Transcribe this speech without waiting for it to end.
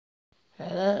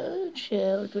Hello,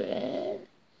 children.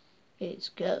 It's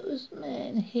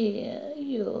Ghostman here,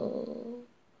 your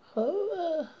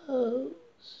horror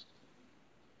host.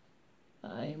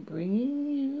 I'm bringing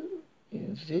you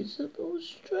Invisible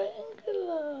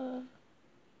Strangler.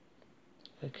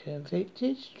 A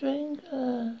convicted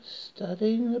strangler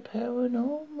studying the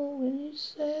paranormal in his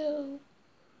cell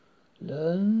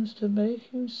learns to make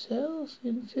himself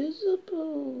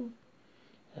invisible.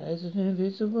 As an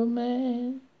invisible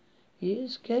man, he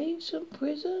escapes from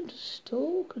prison to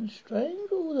stalk and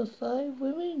strangle the 5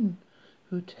 women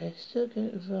who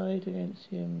testified against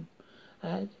him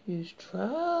at his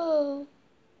trial.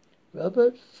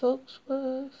 Robert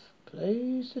Foxworth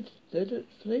plays the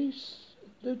police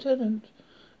lieutenant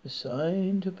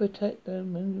assigned to protect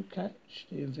them and catch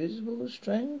the invisible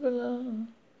strangler.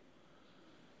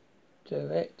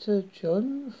 Director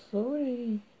John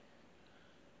Flory.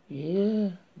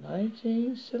 Year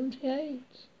 1978.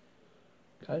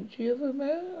 Country of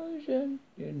origin,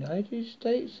 United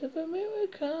States of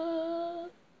America.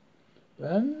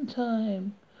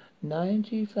 Runtime,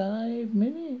 95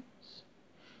 minutes.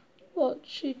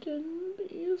 Watch it and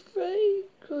be afraid,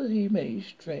 'cause he may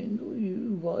strangle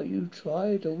you while you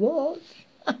try to watch.